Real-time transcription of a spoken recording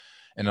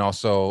And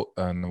also,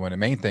 one of the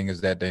main thing is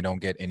that they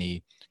don't get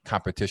any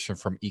competition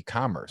from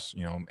e-commerce.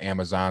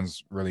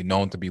 Amazon's really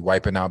known to be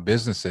wiping out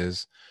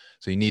businesses.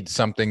 So you need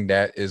something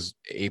that is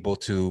able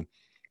to,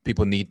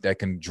 people need that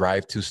can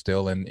drive to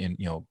still and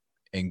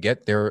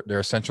get their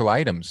essential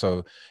items.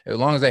 So as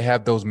long as they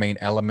have those main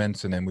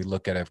elements, and then we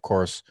look at it, of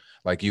course,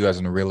 like you as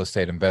a real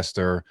estate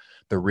investor,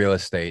 the real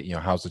estate,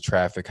 how's the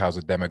traffic, how's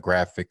the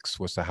demographics,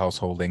 what's the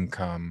household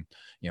income,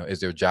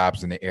 is there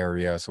jobs in the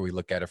area? So we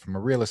look at it from a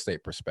real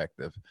estate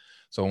perspective.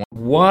 So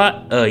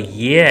What a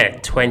year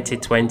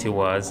 2020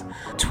 was.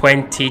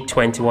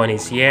 2021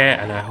 is here,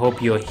 and I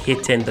hope you're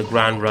hitting the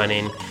ground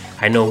running.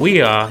 I know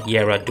we are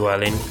here at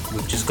Dwellin.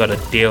 We've just got a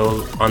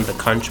deal on the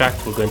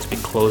contract we're going to be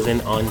closing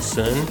on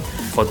soon.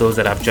 For those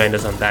that have joined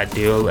us on that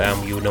deal,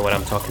 you know what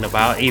I'm talking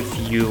about.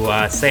 If you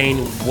are saying,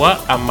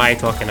 what am I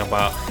talking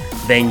about?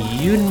 Then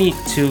you need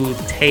to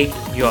take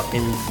your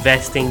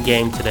investing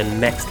game to the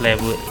next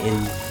level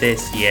in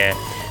this year.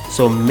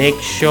 So make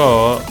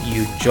sure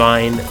you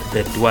join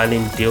the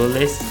Dwellin deal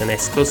list, an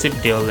exclusive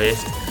deal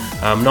list.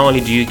 Not only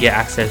do you get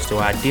access to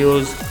our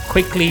deals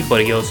quickly,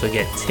 but you also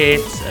get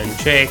tips and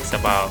tricks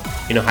about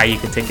how you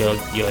can take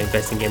your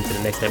investing game to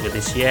the next level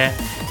this year.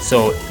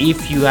 So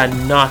if you are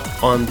not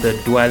on the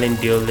Dwellin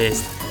deal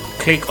list,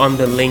 click on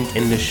the link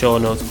in the show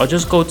notes, or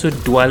just go to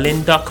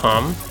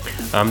dwellin.com.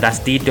 That's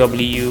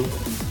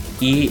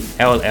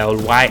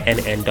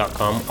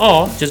DWELLYNN.com,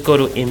 or just go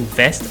to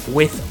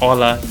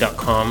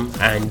investwithola.com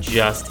and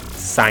just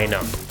sign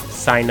up.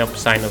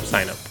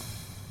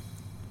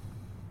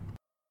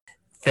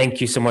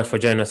 Thank you so much for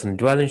joining us on the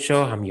Dwellin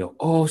Show. I'm your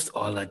host,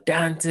 Ola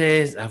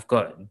Dantes. I've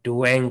got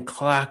Dwayne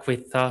Clark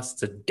with us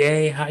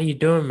today. How you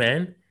doing,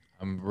 man?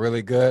 I'm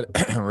really good.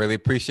 Really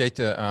appreciate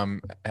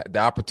the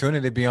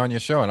opportunity to be on your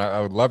show, and I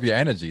would love your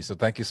energy. So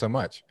thank you so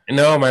much.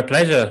 No, my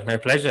pleasure.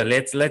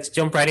 Let's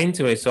jump right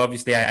into it. So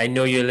obviously, I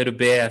know you a little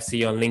bit. I see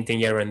you on LinkedIn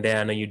here and there.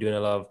 I know you're doing a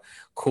lot of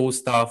cool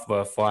stuff.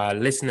 But for our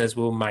listeners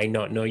who might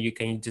not know you,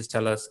 can you just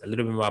tell us a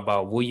little bit more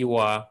about who you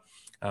are,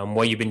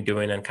 what you've been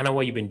doing, and kind of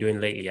what you've been doing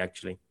lately,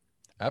 actually?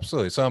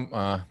 Absolutely. So I'm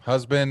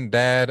husband,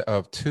 dad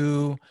of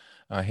two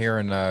here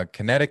in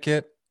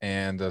Connecticut,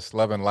 and just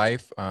loving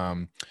life.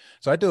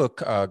 So I do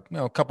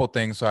a couple of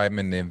things. So I'm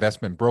in the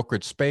investment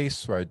brokerage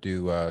space, where I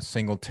do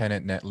single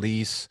tenant net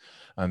lease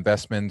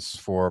investments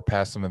for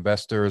passive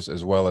investors,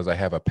 as well as I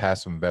have a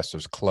passive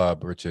investors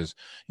club, which is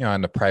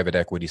on the private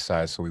equity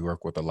side. So we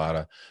work with a lot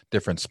of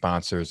different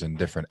sponsors and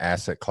different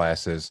asset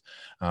classes.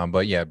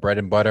 But yeah, bread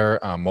and butter,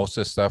 most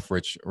of the stuff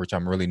which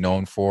I'm really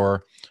known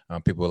for.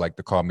 People like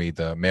to call me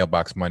the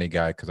mailbox money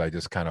guy, because I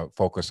just kind of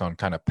focus on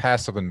kind of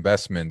passive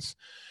investments.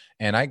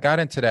 And I got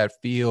into that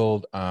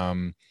field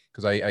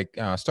because I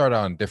started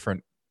on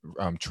different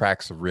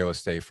tracks of real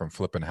estate, from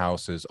flipping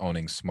houses,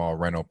 owning small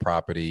rental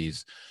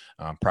properties,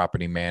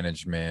 property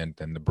management,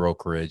 and the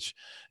brokerage.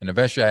 And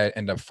eventually I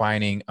ended up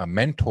finding a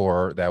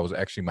mentor that was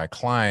actually my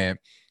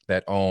client,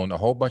 that owned a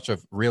whole bunch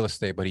of real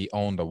estate, but he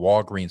owned a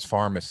Walgreens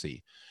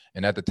pharmacy.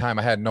 And at the time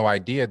I had no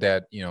idea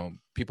that,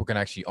 people can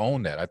actually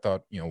own that. I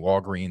thought,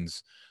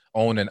 Walgreens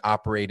owned and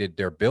operated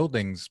their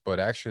buildings, but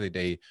actually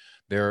they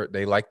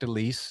like to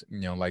lease,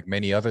 like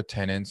many other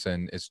tenants,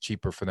 and it's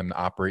cheaper for them to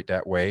operate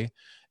that way.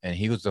 And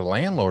he was the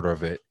landlord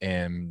of it,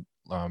 and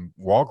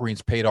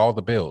Walgreens paid all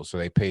the bills. So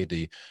they paid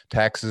the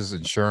taxes,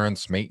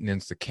 insurance,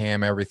 maintenance, the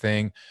CAM,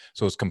 everything.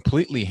 So it's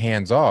completely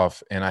hands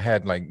off. And I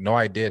had like no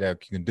idea that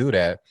you can do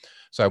that.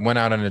 So I went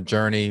out on a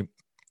journey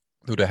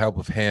through the help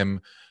of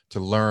him to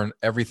learn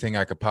everything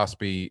I could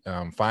possibly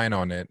find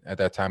on it. At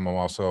that time, I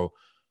also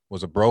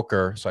was a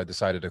broker. So I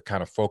decided to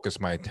kind of focus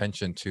my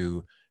attention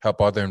to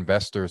help other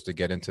investors to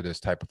get into this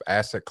type of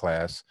asset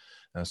class.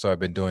 So I've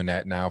been doing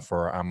that now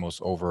for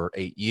almost over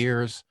 8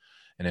 years.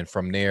 And then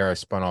from there, I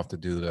spun off to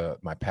do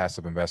my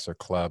passive investor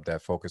club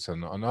that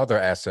focuses on other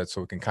assets,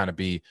 so it can kind of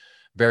be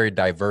very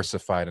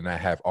diversified and not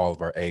have all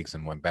of our eggs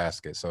in one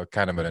basket. So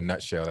kind of in a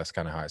nutshell, that's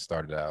kind of how I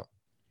started out.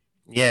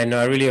 Yeah,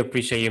 no, I really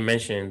appreciate you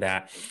mentioning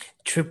that.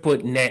 Triple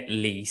net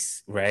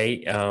lease,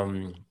 right?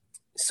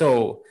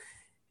 So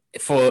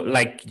for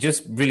like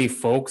just really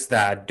folks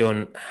that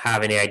don't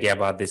have any idea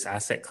about this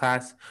asset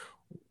class,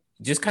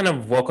 just kind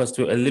of walk us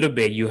through a little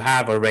bit. You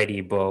have already,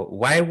 but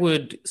why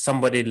would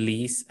somebody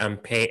lease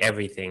and pay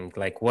everything?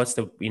 Like, what's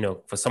the,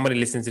 for somebody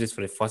listening to this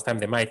for the first time,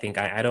 they might think,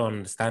 I don't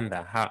understand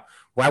that.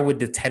 Why would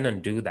the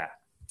tenant do that?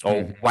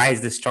 Or why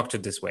is this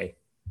structured this way?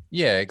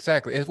 Yeah,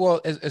 exactly.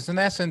 It's in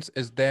essence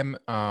is them,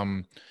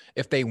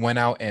 if they went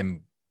out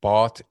and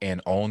bought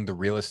and owned the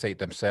real estate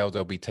themselves,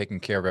 they'll be taking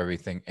care of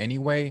everything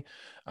anyway.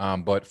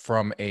 But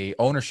from a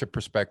ownership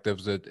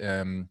perspective,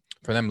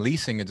 for them,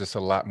 leasing is just a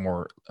lot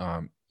more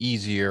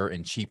easier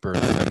and cheaper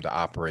for them to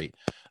operate,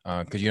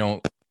 because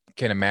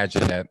can't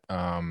imagine that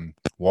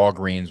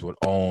Walgreens would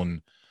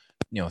own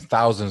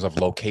thousands of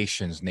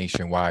locations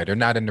nationwide. They're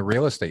not in the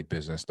real estate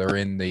business. They're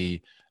in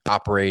the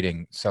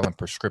operating, selling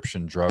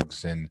prescription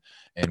drugs and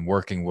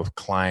working with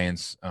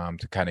clients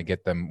to kind of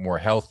get them more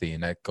healthy.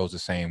 And that goes the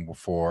same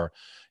for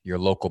your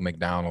local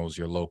McDonald's,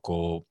 your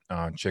local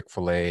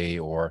Chick-fil-A,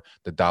 or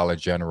the Dollar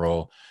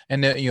General.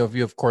 And then,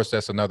 of course,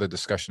 that's another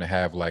discussion to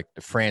have, like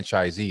the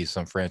franchisees.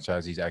 Some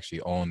franchisees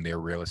actually own their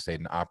real estate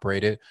and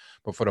operate it.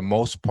 But for the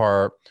most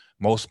part,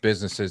 most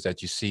businesses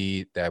that you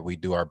see that we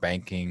do our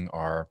banking,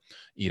 our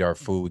eat our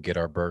food, get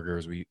our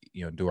burgers, we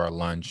do our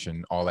lunch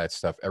and all that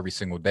stuff every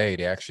single day,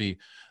 they actually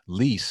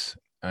lease.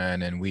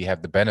 And then we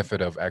have the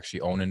benefit of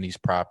actually owning these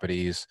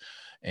properties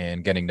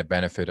and getting the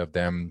benefit of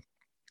them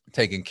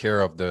taking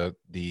care of the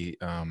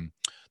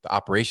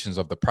operations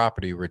of the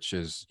property, which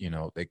is,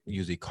 they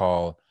usually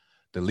call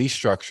the lease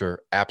structure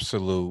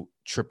absolute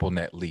triple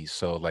net lease.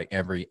 So like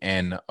every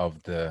N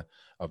of the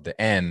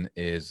N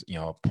is,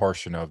 a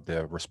portion of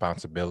the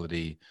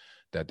responsibility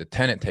that the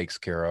tenant takes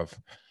care of.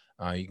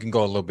 You can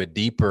go a little bit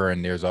deeper,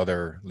 and there's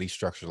other lease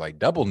structures like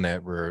double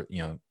net where,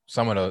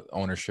 some of the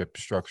ownership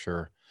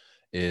structure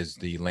is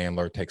the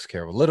landlord takes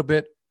care of a little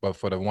bit. But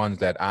for the ones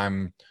that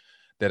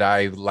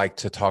I like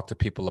to talk to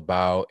people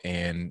about,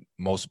 and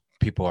most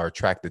people are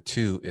attracted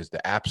to, is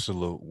the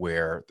absolute,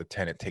 where the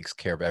tenant takes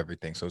care of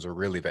everything. So it's a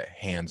really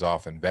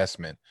hands-off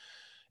investment.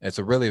 And it's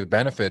a really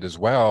benefit as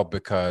well,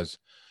 because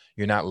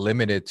you're not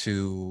limited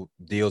to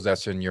deals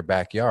that's in your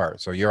backyard.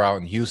 So you're out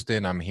in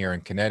Houston, I'm here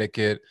in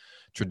Connecticut.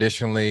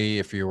 Traditionally,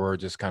 if you were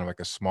just kind of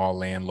like a small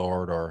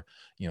landlord, or,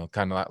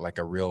 kind of like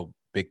a real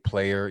big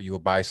player, you will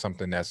buy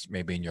something that's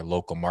maybe in your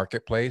local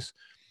marketplace.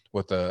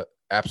 With a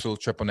absolute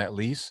triple net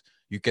lease,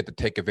 you get to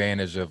take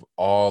advantage of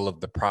all of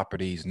the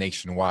properties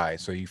nationwide.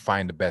 So you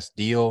find the best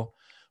deal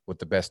with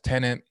the best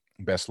tenant,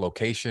 best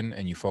location,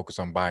 and you focus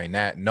on buying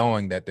that,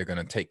 knowing that they're going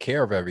to take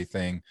care of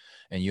everything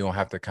and you don't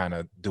have to kind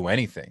of do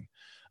anything.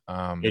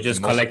 You're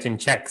just collecting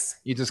checks.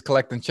 You're just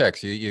collecting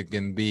checks. You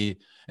can be,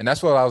 and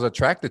that's what I was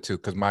attracted to,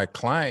 because my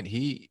client,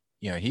 he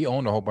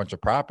owned a whole bunch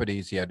of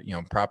properties. He had,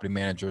 property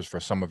managers for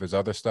some of his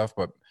other stuff,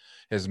 but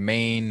his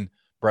main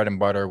bread and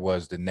butter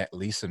was the net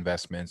lease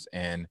investments.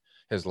 And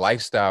his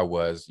lifestyle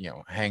was,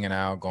 hanging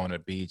out, going to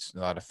the beach, a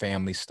lot of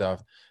family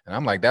stuff. And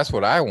I'm like, that's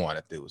what I want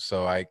to do.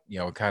 So I,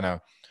 kind of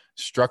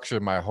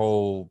structured my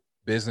whole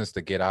business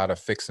to get out of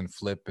fix and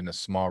flip and the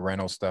small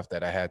rental stuff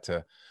that I had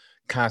to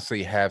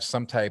constantly have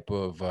some type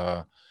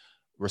of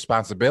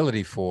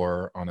responsibility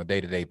for on a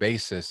day-to-day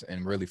basis,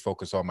 and really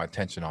focus all my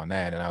attention on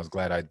that. And I was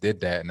glad I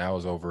did that. And that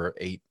was over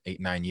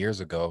 9 years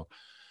ago,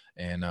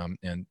 and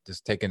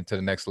just taking it to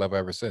the next level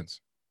ever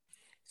since.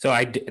 So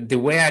the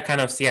way I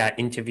kind of see our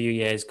interview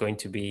here is going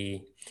to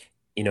be,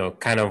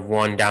 kind of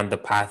one down the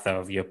path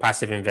of your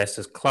passive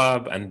investors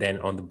club, and then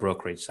on the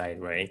brokerage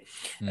side, right?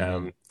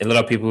 Mm-hmm. A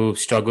lot of people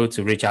struggle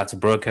to reach out to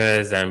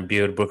brokers and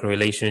build broker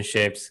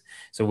relationships.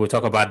 So we'll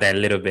talk about that a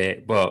little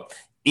bit. But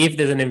if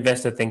there's an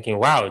investor thinking,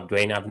 wow,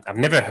 Dwayne, I've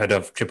never heard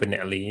of triple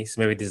net lease,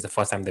 maybe this is the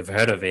first time they've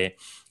heard of it,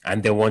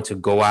 and they want to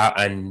go out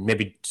and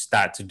maybe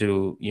start to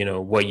do,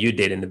 what you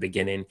did in the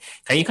beginning.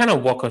 Can you kind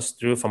of walk us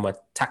through from a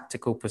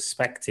tactical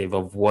perspective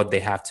of what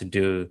they have to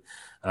do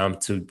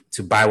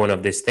to buy one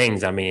of these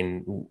things? I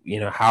mean,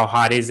 how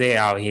hard is it?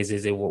 How easy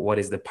is it? What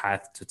is the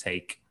path to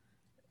take?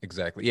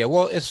 Exactly. Yeah.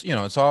 Well,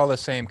 it's all the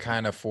same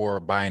kind of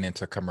for buying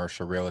into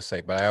commercial real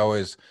estate, but I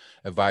always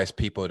advise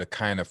people to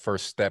kind of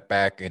first step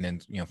back and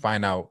then,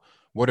 find out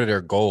what are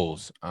their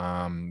goals.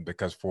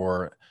 Because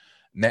for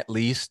net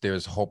lease,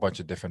 there's a whole bunch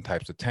of different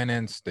types of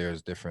tenants.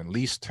 There's different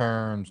lease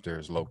terms,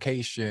 there's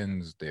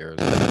locations, there's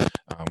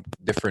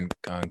different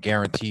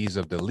guarantees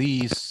of the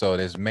lease. So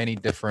there's many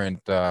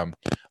different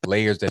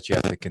layers that you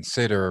have to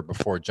consider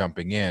before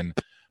jumping in.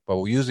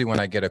 But usually when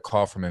I get a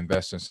call from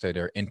investors say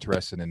they're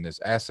interested in this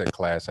asset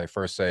class, I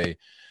first say,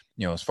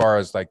 as far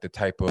as like the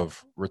type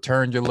of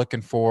return you're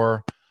looking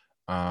for,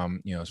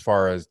 as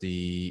far as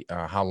the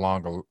how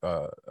long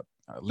a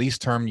lease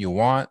term you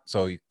want.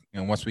 So,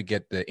 once we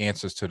get the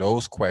answers to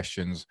those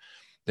questions,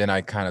 then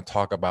I kind of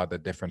talk about the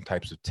different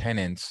types of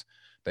tenants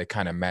that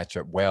kind of match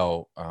up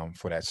well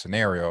for that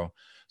scenario.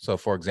 So,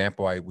 for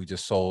example, we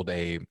just sold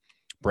a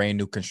brand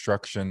new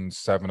construction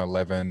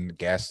 7-Eleven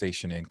gas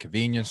station and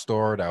convenience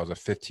store. That was a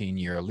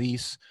 15-year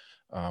lease,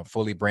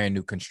 fully brand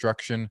new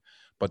construction.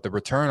 But the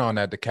return on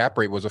that, the cap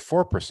rate was a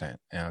 4%.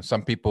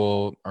 Some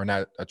people are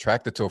not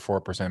attracted to a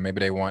 4%. Maybe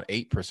they want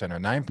 8% or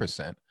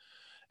 9%.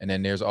 And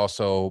then there's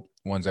also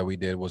ones that we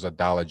did was a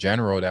Dollar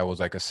General that was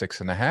like a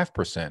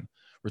 6.5%,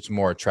 which is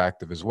more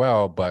attractive as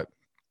well, but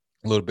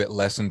a little bit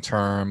less in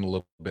term, a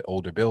little bit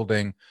older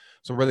building.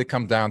 So it really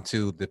comes down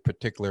to the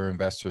particular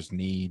investor's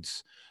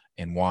needs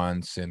and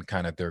wants and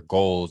kind of their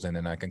goals. And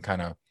then I can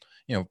kind of,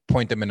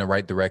 point them in the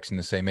right direction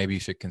to say, maybe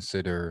you should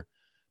consider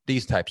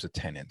these types of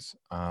tenants.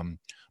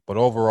 But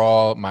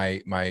overall,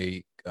 my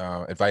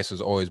advice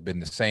has always been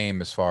the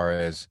same as far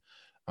as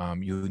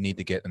you need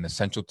to get an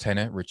essential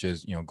tenant, which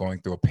is, going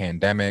through a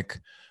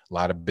pandemic. A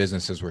lot of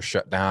businesses were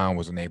shut down,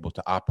 wasn't able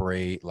to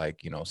operate,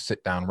 like,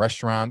 sit down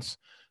restaurants.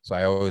 So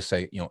I always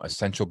say,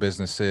 essential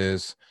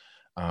businesses.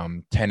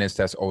 tenants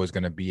that's always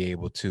going to be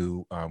able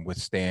to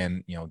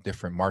withstand,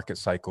 different market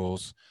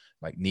cycles,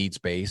 like needs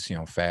based,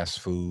 fast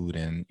food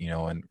and,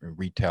 and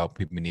retail.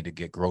 People need to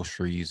get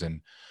groceries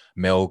and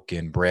milk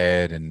and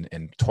bread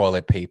and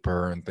toilet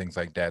paper and things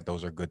like that.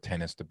 Those are good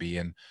tenants to be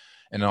in.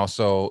 And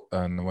also,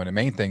 one of the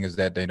main thing is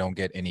that they don't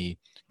get any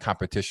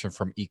competition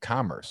from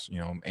e-commerce.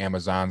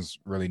 Amazon's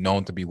really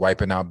known to be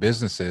wiping out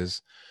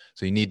businesses.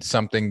 So you need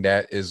something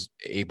that is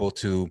able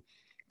to,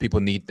 people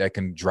need, that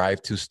can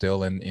drive to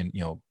still and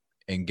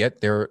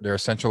get their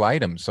essential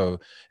items.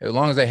 So as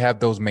long as they have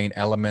those main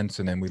elements,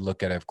 and then we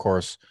look at, of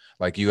course,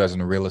 like you as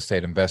a real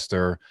estate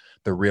investor,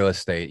 the real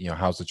estate,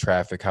 how's the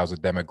traffic, how's the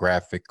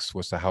demographics,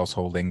 what's the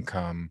household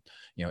income,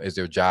 is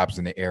there jobs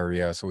in the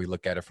area? So we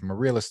look at it from a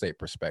real estate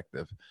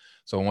perspective.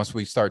 So once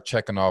we start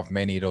checking off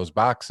many of those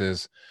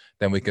boxes,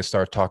 then we can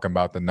start talking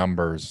about the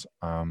numbers.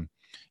 On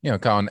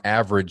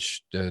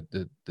average,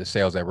 the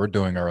sales that we're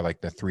doing are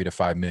like the $3 to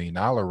 $5 million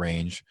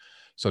range.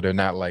 So they're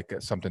not like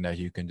something that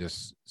you can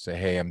just say,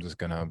 hey, I'm just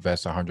going to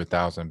invest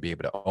 100,000 and be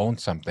able to own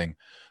something.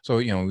 So,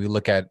 we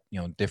look at,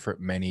 different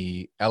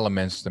many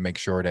elements to make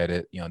sure that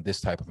it,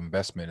 this type of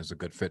investment is a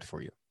good fit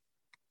for you.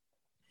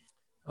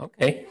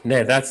 Okay.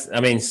 Yeah,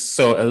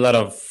 so a lot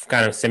of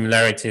kind of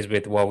similarities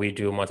with what we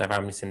do,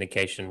 multifamily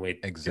syndication with.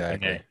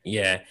 Exactly.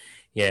 Yeah.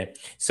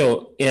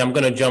 So, I'm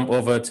going to jump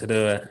over to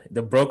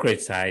the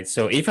brokerage side.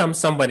 So if I'm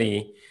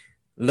somebody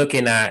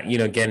looking at,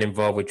 getting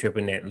involved with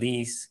triple net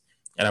lease,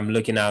 and I'm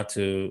looking out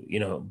to,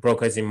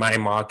 brokers in my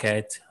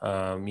market,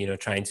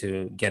 trying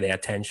to get their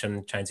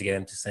attention, trying to get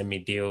them to send me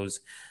deals.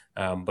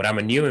 But I'm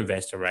a new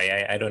investor,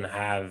 right? I don't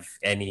have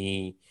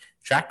any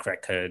track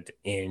record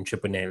in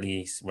triple net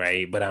lease,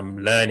 right? But I'm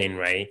learning,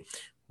 right?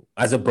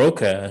 As a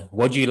broker,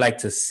 what do you like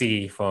to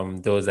see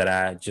from those that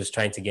are just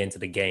trying to get into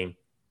the game?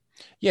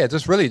 Yeah,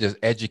 just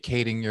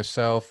educating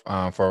yourself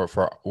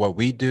for what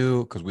we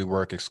do, because we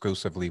work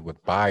exclusively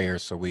with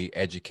buyers. So we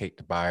educate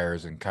the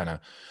buyers and kind of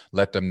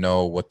let them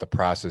know what the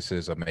process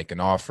is of making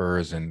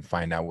offers and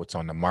find out what's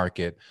on the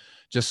market,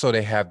 just so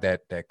they have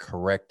that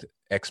correct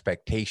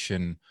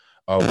expectation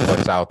of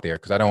what's out there.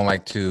 Because I don't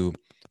like to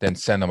then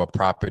send them a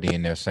property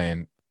and they're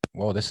saying,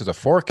 well, this is a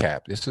 4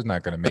 cap. This is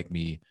not going to make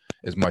me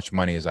as much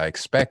money as I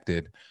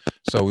expected.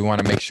 So we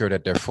want to make sure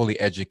that they're fully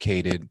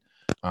educated.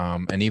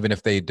 And even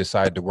if they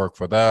decide to work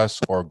with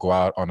us or go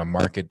out on a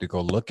market to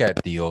go look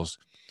at deals,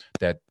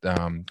 that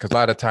because a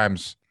lot of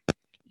times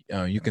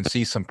you can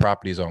see some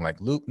properties on like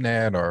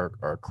LoopNet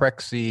or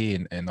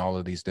Crexi and all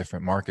of these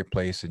different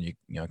marketplaces, and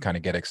you kind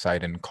of get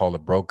excited and call a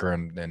broker,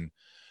 and then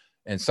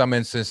in some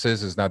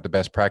instances it's not the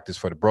best practice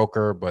for the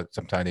broker, but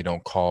sometimes they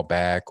don't call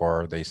back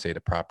or they say the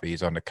property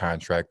is under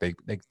contract. They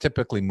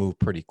typically move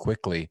pretty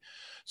quickly.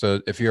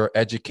 So if you're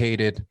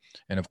educated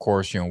and of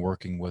course,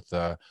 working with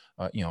a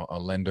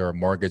lender, a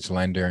mortgage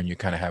lender, and you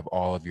kind of have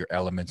all of your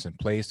elements in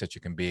place that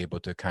you can be able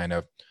to kind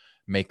of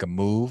make a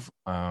move.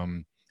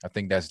 I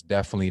think that's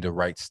definitely the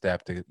right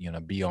step to,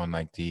 be on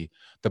like the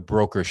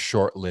broker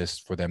short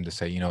list for them to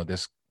say,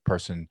 this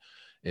person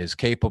is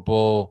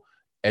capable,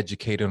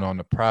 educated on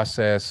the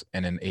process,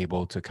 and then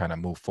able to kind of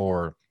move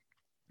forward.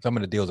 Some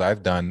of the deals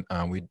I've done,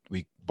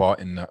 we bought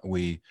and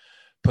we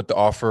put the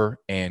offer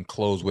and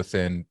close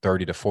within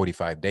 30 to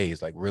 45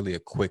 days, like really a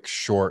quick,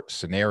 short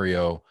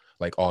scenario,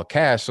 like all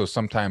cash. So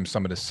sometimes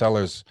some of the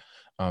sellers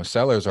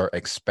are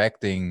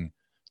expecting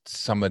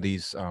some of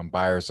these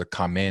buyers to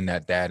come in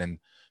at that. And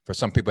for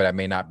some people that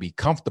may not be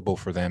comfortable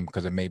for them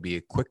because it may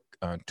be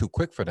too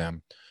quick for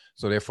them.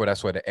 So therefore,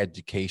 that's why the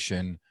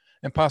education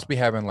and possibly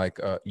having like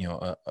a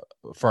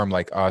firm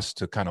like us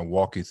to kind of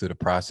walk you through the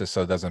process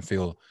so it doesn't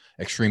feel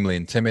extremely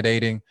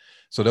intimidating.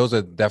 So those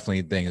are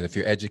definitely things. If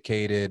you're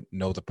educated,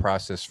 know the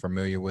process,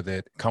 familiar with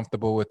it,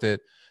 comfortable with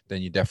it,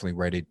 then you're definitely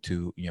ready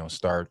to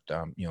start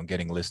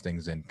getting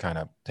listings and kind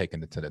of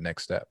taking it to the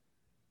next step.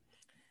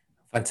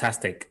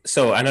 Fantastic.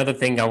 So another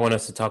thing I want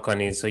us to talk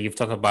on is, so you've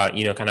talked about,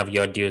 kind of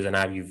your deals and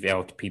how you've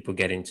helped people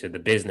get into the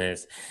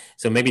business.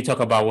 So maybe talk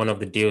about one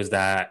of the deals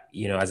that,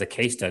 as a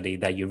case study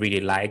that you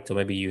really liked, or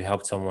maybe you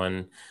helped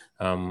someone,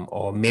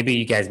 or maybe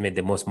you guys made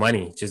the most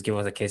money. Just give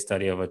us a case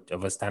study of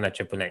a standard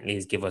triple net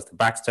lease. Give us the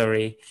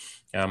backstory,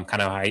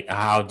 kind of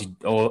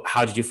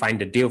how did you find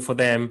the deal for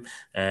them,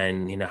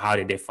 and, how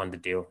did they fund the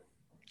deal?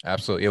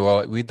 Absolutely.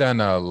 Well, we've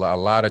done a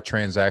lot of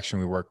transaction.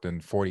 We worked in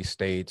 40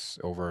 states,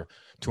 over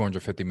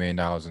 $250 million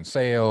in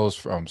sales,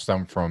 from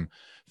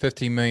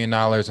 $15 million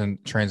in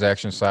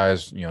transaction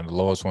size. The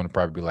lowest one would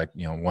probably be like,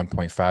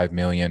 1.5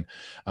 million.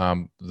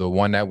 The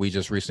one that we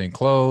just recently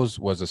closed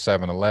was a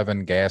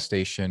 7-Eleven gas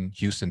station,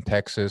 Houston,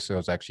 Texas. It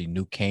was actually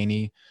New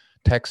Caney,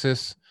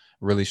 Texas.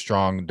 Really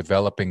strong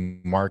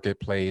developing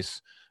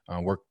marketplace.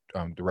 Worked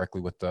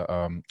directly with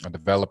the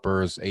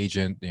developers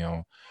agent,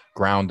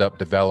 ground up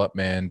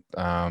development.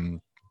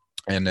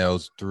 And it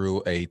was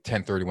through a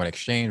 1031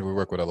 exchange. We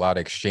work with a lot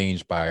of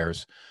exchange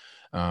buyers.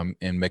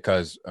 And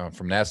because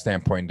from that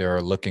standpoint,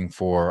 they're looking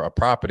for a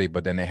property,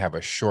 but then they have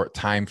a short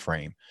time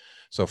frame.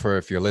 So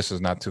if your listeners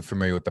not too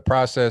familiar with the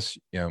process,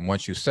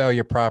 once you sell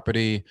your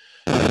property,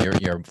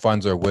 your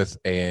funds are with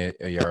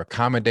your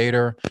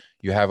accommodator.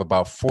 you have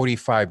about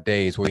 45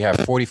 days. Well, you have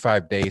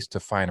 45 days to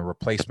find a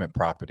replacement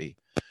property.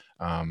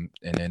 And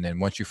then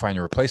once you find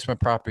your replacement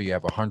property, you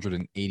have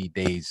 180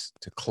 days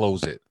to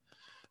close it.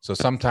 So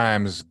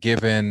sometimes,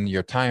 given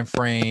your time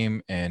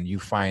frame and you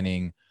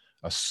finding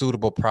a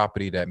suitable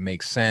property that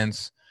makes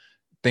sense,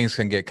 things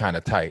can get kind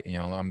of tight.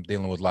 I'm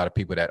dealing with a lot of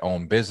people that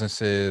own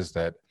businesses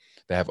that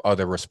have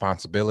other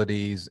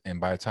responsibilities,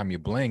 and by the time you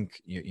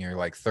blink, you're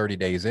like 30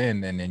 days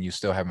in, and then you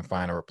still haven't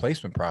found a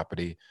replacement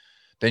property.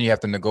 Then you have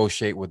to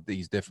negotiate with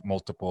these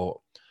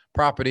multiple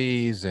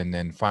properties, and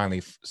then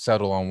finally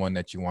settle on one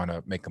that you want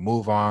to make a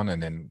move on,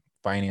 and then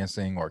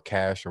financing or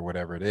cash or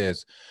whatever it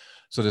is.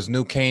 So this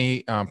new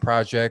K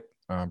project,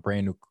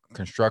 brand new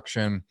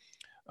construction,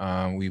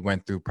 we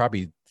went through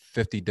probably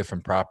 50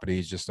 different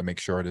properties just to make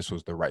sure this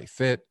was the right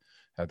fit,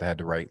 had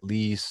the right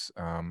lease.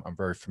 I'm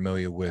very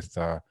familiar with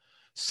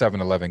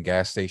 7-Eleven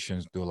gas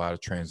stations, do a lot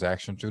of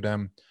transactions through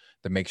them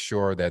to make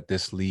sure that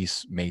this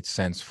lease made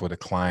sense for the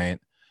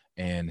client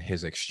and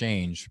his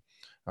exchange.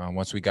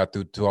 Once we got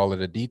through to all of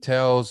the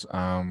details,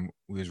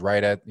 we was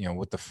right at,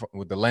 with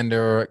the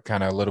lender,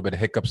 kind of a little bit of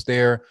hiccups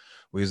there.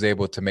 We was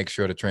able to make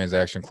sure the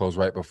transaction closed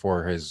right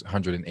before his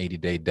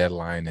 180-day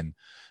deadline.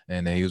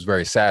 And he was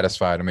very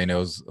satisfied. I mean, it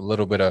was a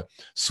little bit of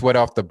sweat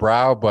off the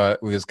brow,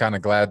 but we was kind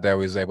of glad that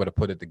we was able to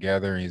put it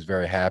together. And he's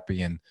very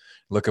happy and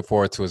looking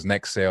forward to his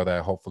next sale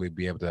that hopefully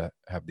be able to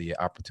have the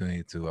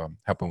opportunity to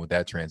help him with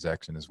that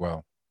transaction as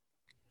well.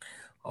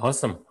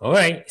 Awesome. All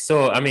right.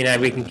 So, I mean,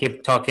 we can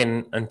keep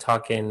talking,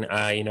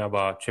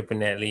 about triple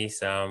net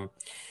lease.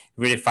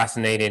 Really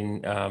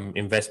fascinating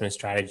investment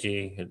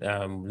strategy.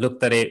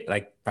 Looked at it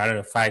like, I don't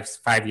know,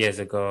 five years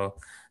ago.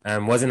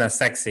 Wasn't as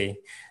sexy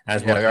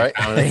as what I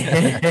found,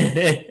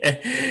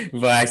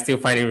 but I still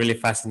find it really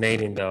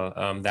fascinating though.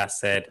 That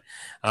said,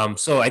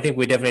 so I think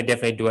we're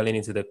definitely dwelling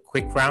into the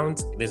quick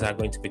rounds. These are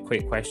going to be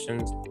quick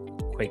questions,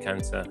 quick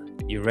answer.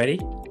 You ready?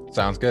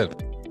 Sounds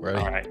good. Ready.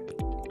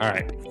 All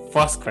right.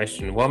 First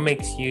question: what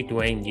makes you,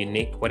 Dwayne,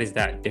 unique? What is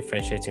that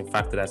differentiating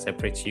factor that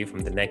separates you from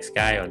the next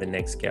guy or the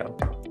next girl?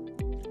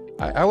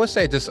 I would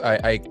say just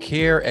I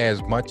care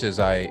as much as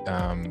I'm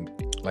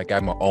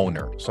an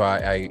owner. So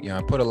I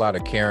put a lot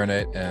of care in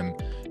it. And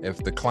if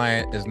the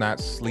client is not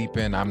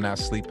sleeping, I'm not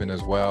sleeping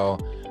as well.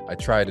 I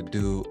try to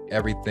do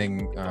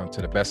everything to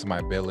the best of my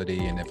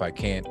ability. And if I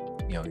can't,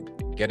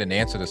 get an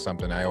answer to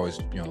something, I always,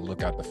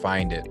 look out to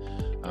find it.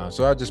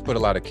 So I just put a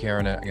lot of care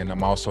in it. And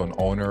I'm also an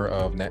owner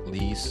of Net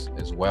Lease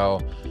as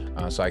well.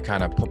 So I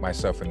kind of put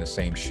myself in the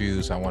same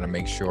shoes. I want to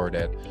make sure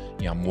that,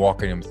 I'm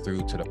walking them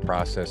through to the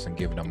process and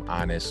giving them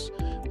honest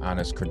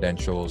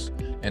credentials.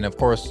 And of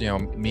course,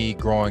 me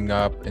growing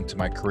up into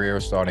my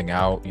career, starting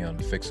out,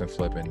 fix and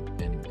flip and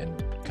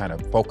kind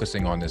of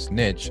focusing on this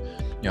niche,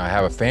 I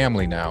have a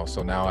family now.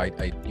 So now I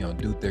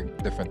do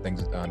different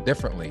things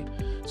differently.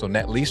 So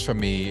Net Lease for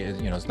me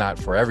is, it's not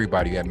for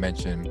everybody. You had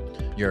mentioned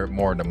you're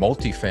more in the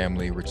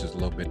multifamily, which is a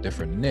little bit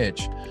different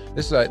niche.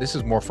 This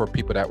is more for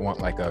people that want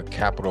like a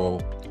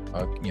capital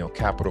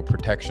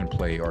protection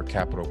play or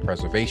capital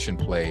preservation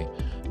play,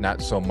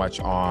 not so much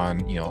on,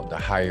 the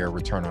higher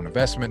return on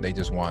investment. They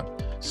just want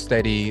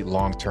steady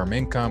long-term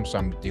income. So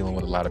I'm dealing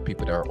with a lot of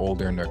people that are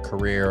older in their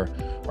career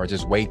or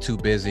just way too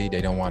busy.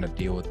 They don't want to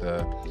deal with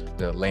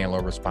the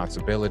landlord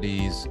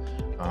responsibilities.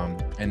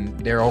 And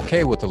they're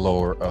okay with the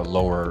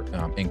lower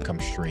income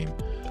stream.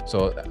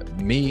 So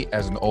me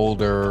as an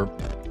older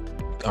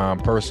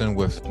person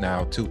with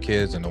now 2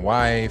 kids and a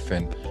wife,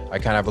 and I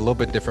kind of have a little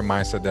bit different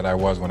mindset than I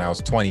was when I was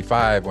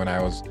 25, when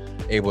I was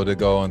able to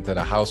go into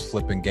the house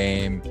flipping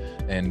game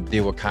and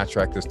deal with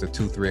contractors to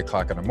 2-3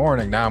 o'clock in the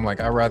morning. Now I'm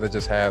like, I'd rather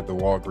just have the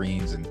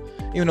Walgreens, and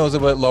even though it's a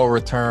bit lower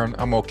return,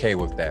 I'm okay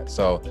with that.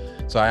 So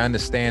I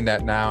understand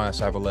that now, and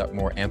so I have a lot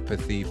more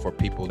empathy for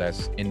people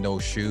that's in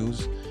those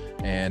shoes.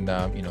 And,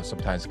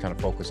 sometimes kind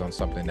of focus on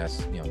something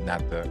that's,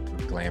 not the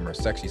glamorous,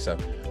 sexy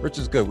stuff, which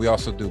is good. We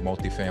also do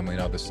multifamily and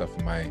other stuff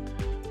in my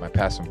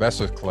Passive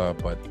Investors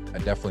Club, but I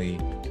definitely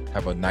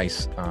have a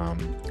nice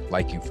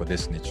liking for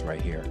this niche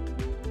right here.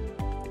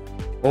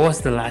 What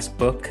was the last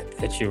book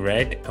that you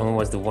read, and what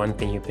was the one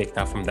thing you picked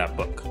out from that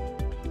book?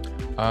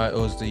 It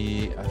was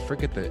I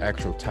forget the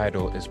actual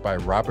title. It's by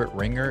Robert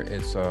Ringer.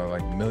 It's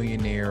like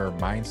Millionaire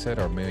Mindset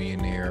or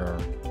Millionaire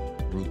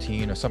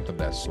Routine or something of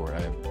that sort.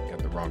 I got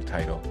the wrong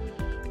title.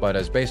 But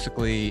it's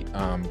basically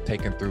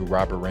taken through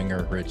Robert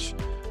Ringer, which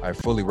I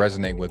fully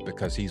resonate with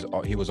because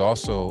he was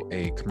also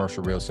a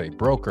commercial real estate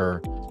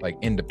broker, like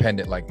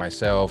independent like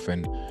myself,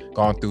 and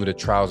gone through the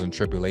trials and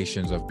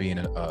tribulations of being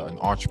an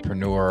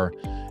entrepreneur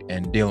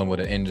and dealing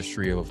with an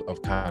industry of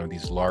kind of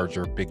these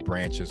larger big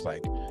branches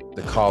like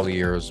the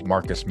Colliers,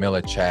 Marcus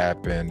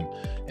Millichap, and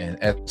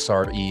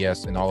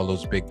SRES, and all of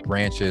those big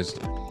branches,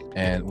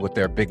 and with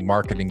their big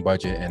marketing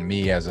budget, and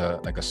me as a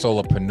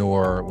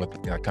solopreneur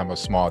with kind of a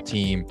small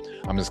team,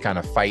 I'm just kind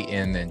of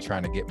fighting and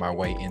trying to get my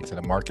way into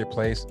the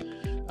marketplace.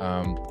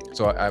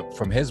 So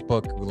from his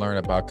book, we learn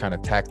about kind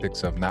of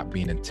tactics of not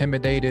being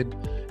intimidated,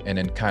 and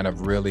then kind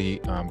of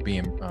really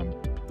being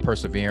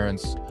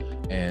perseverance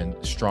and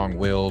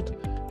strong-willed,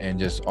 and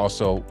just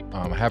also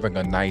having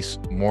a nice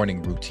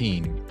morning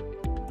routine.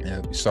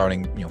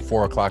 starting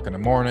 4:00 in the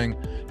morning,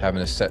 having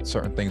to set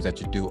certain things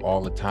that you do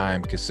all the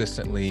time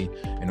consistently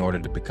in order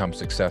to become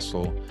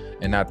successful,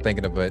 and not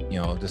thinking of it,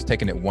 just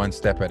taking it one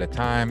step at a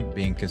time,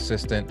 being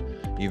consistent,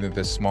 even if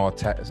it's small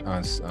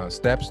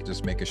steps,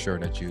 just making sure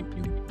that you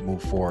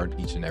move forward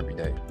each and every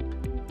day.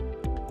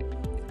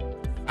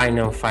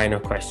 Final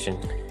question.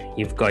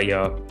 You've got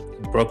your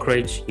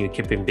brokerage, you're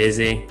keeping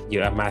busy,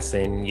 you're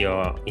amassing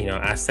your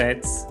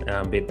assets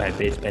bit by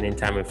bit, spending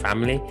time with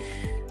family.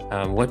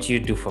 What do you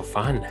do for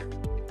fun?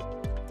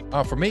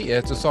 For me,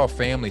 it's just all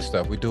family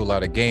stuff. We do a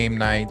lot of game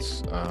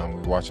nights.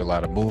 We watch a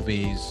lot of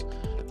movies.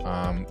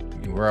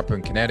 We're up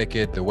in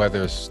Connecticut. The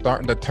weather's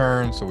starting to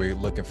turn, so we're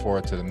looking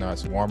forward to the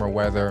nice warmer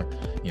weather.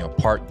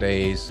 Park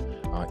days.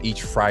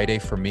 Each Friday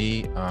for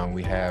me,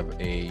 we have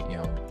a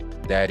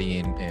Daddy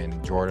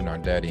and Jordan, or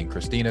Daddy and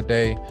Christina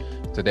day.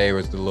 Today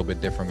was a little bit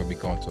different. We'll be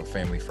going to a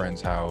family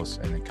friend's house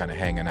and then kind of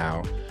hanging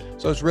out.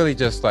 So it's really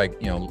just like,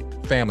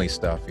 family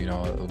stuff.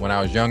 When I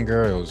was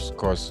younger, it was, of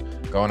course,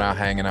 going out,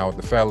 hanging out with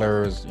the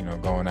fellers,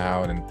 going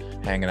out and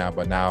hanging out.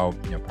 But now,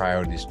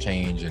 priorities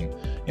change, and,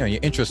 your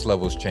interest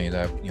levels change.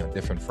 I have,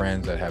 different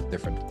friends that have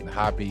different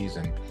hobbies,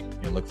 and,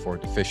 look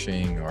forward to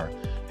fishing or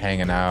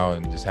hanging out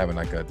and just having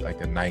like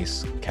a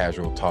nice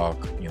casual talk,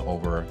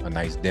 over a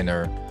nice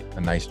dinner,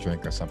 a nice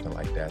drink or something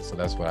like that. So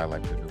that's what I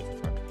like to do for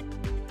fun.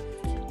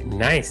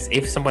 Nice.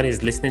 If somebody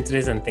is listening to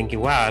this and thinking,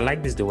 wow, I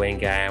like this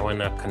Dwayne guy, I want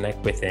to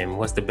connect with him,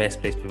 what's the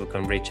best place people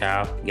can reach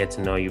out, get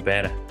to know you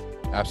better?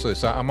 Absolutely.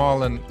 So I'm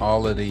all in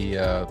all of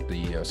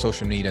the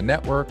social media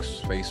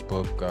networks,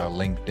 Facebook,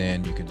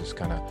 LinkedIn. You can just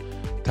kind of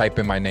type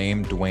in my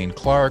name, Dwayne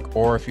Clark,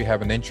 or if you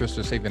have an interest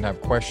or even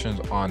have questions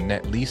on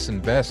net lease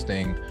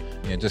investing,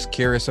 just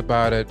curious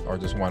about it, or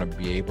just want to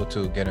be able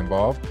to get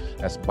involved,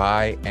 that's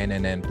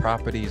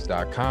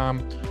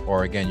buynnnproperties.com.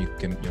 Or again, you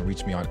can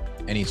reach me on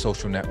any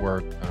social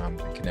network and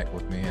connect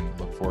with me, and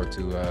look forward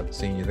to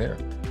seeing you there.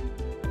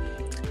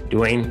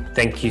 Dwayne,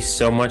 thank you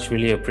so much.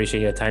 Really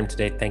appreciate your time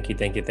today. Thank you.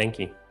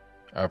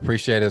 I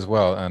appreciate it as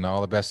well. And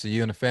all the best to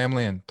you and the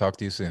family, and talk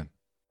to you soon.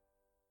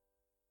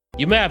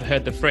 You may have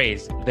heard the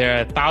phrase, there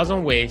are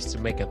 1,000 ways to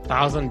make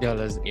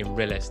 $1,000 in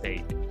real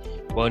estate.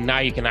 Well, now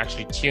you can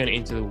actually tune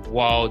into the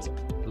world's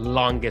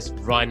longest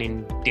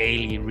running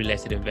daily real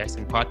estate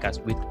investing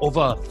podcast with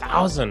over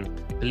 1,000,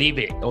 believe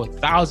it, or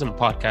 1,000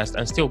 podcasts,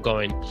 and still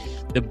going.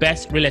 The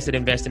Best Real Estate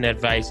Investing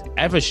Advice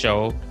Ever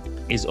show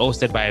is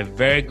hosted by a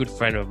very good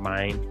friend of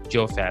mine,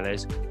 Joe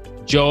Fellers.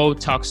 Joe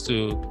talks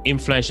to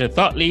influential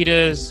thought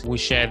leaders. We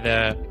share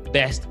the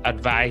best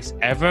advice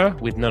ever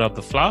with none of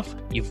the fluff.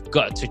 You've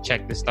got to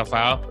check this stuff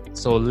out.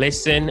 So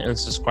listen and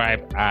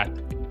subscribe at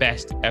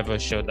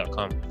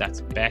bestevershow.com.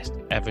 That's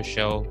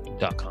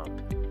bestevershow.com.